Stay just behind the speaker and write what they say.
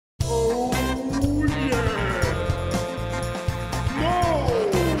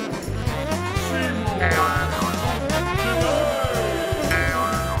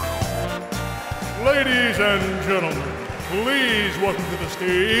and gentlemen, please welcome to the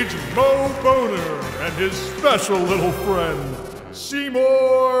stage Mo Boner and his special little friend,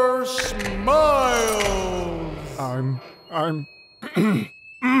 Seymour Smiles. I'm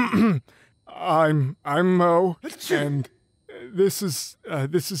Mo, and this is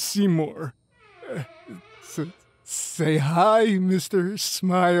Seymour. Say hi, Mr.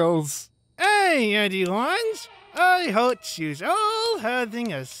 Smiles. Hey, Eddie Lines. I hope you's all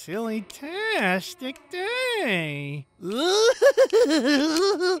having a silly-tastic day.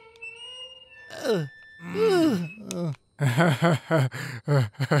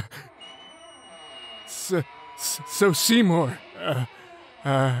 So Seymour,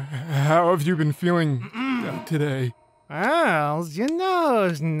 how have you been feeling today? Well, you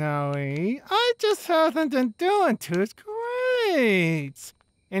know, Snowy, I just haven't been doing too great.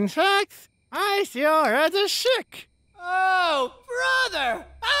 In fact, I feel rather sick. Oh, brother!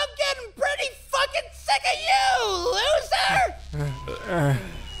 I'm getting pretty fucking sick of you, loser!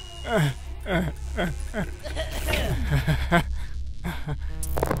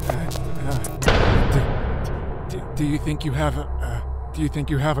 Do you think you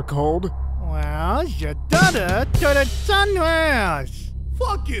have a cold? Well, you done it to the sunrise.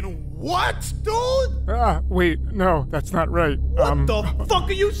 Fucking what, dude? Wait, no, that's not right. What the fuck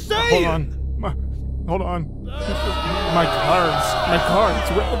are you saying? Hold on. My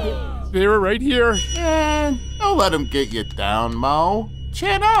cards, they were right here. Man, don't let him get you down, Mo.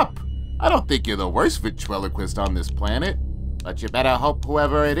 Chin up. I don't think you're the worst ventriloquist on this planet. But you better hope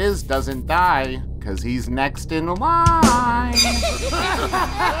whoever it is doesn't die, cause he's next in line.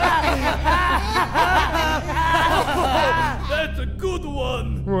 That's a good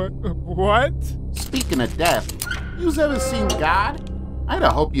one. What? Speaking of death, you've ever seen God? I'd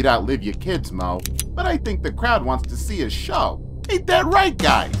hope you'd outlive your kids, Mo, but I think the crowd wants to see a show. Ain't that right,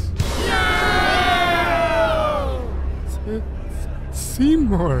 guys?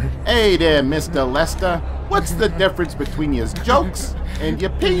 Seymour. Hey there, Mr. Lester. What's the difference between your jokes and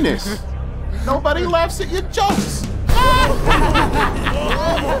your penis? Nobody laughs at your jokes.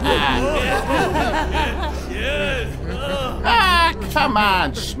 Come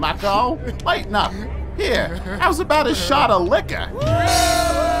on, schmucko. Lighten up. Here, how's about a shot of liquor?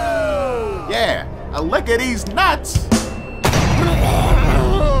 Yeah, a lick of these nuts.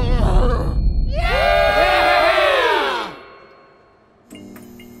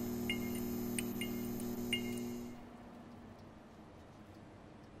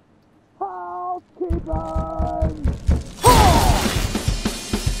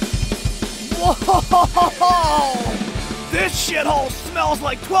 Whoa! This shithole smells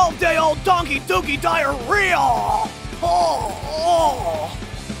like 12-day-old donkey dookie diarrhea! Oh.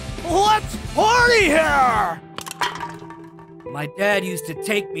 Let's party here! My dad used to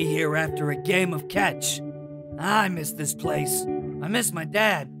take me here after a game of catch. I miss this place. I miss my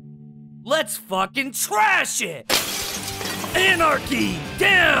dad. Let's fucking trash it! Anarchy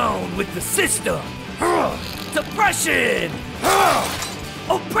down with the system! Depression!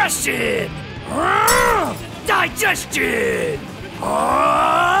 Oppression! Digestion!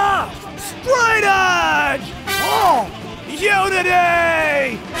 Straight edge!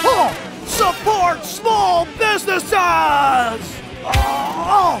 Unity! Support small businesses!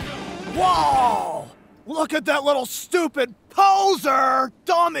 Whoa! Look at that little stupid poser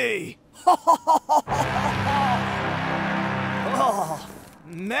dummy! Oh,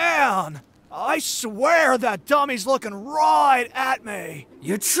 man! I swear that dummy's looking right at me!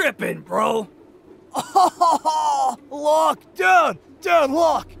 You're tripping, bro! Oh, look, dude,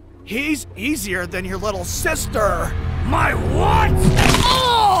 look! He's easier than your little sister! My what?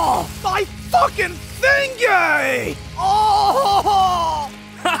 Oh! My fucking thingy! Oh!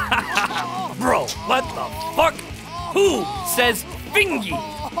 Bro, what the fuck? Who says fingy?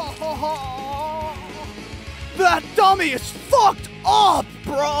 That dummy is fucked up,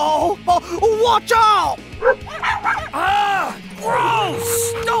 bro! Watch out! Ah!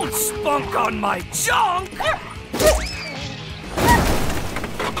 Gross! Don't spunk on my junk!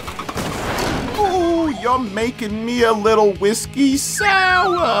 Ooh, you're making me a little whiskey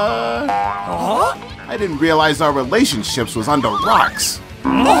sour. Huh? I didn't realize our relationships was under rocks.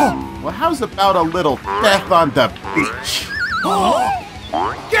 Well, how's about a little death on the beach?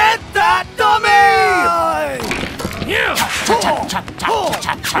 Get that dummy! Yeah!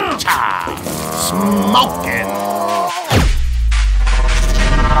 Cha-cha-cha-cha-cha-cha-cha! Smoking!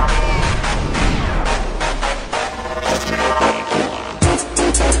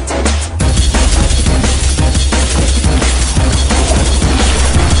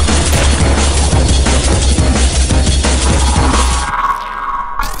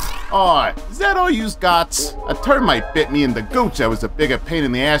 Oh, is that all yous got. A termite bit me in the gooch. I was a bigger pain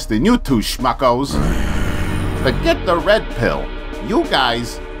in the ass than you two schmuckos. Forget the red pill. You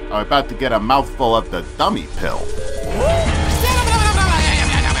guys are about to get a mouthful of the dummy pill.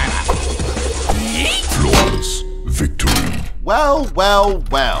 Flawless victory. Well, well,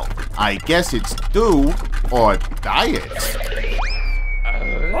 well. I guess it's do or diet.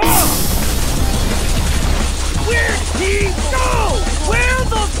 Where'd he go? Where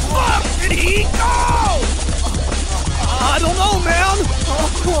the fuck did he go? I don't know, man.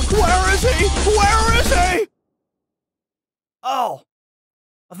 Where is he? Where is he? Oh,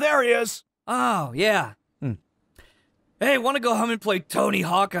 there he is. Oh, yeah. Hey, wanna go home and play Tony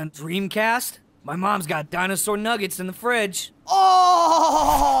Hawk on Dreamcast? My mom's got dinosaur nuggets in the fridge.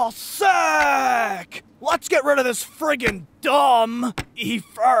 Oh, sick! Let's get rid of this friggin' dumb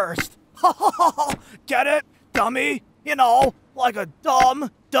first. Get it? Dummy? You know, like a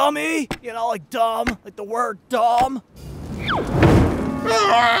dumb dummy? You know, like dumb, like the word dumb.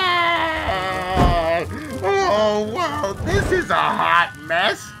 Oh, wow, this is a hot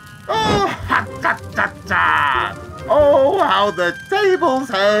mess. Oh, ha, ta, ta, ta. Oh, how the tables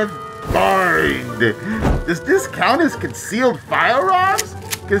have turned. Does this count as concealed firearms?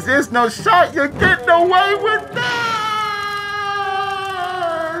 Because there's no shot you're getting away with this.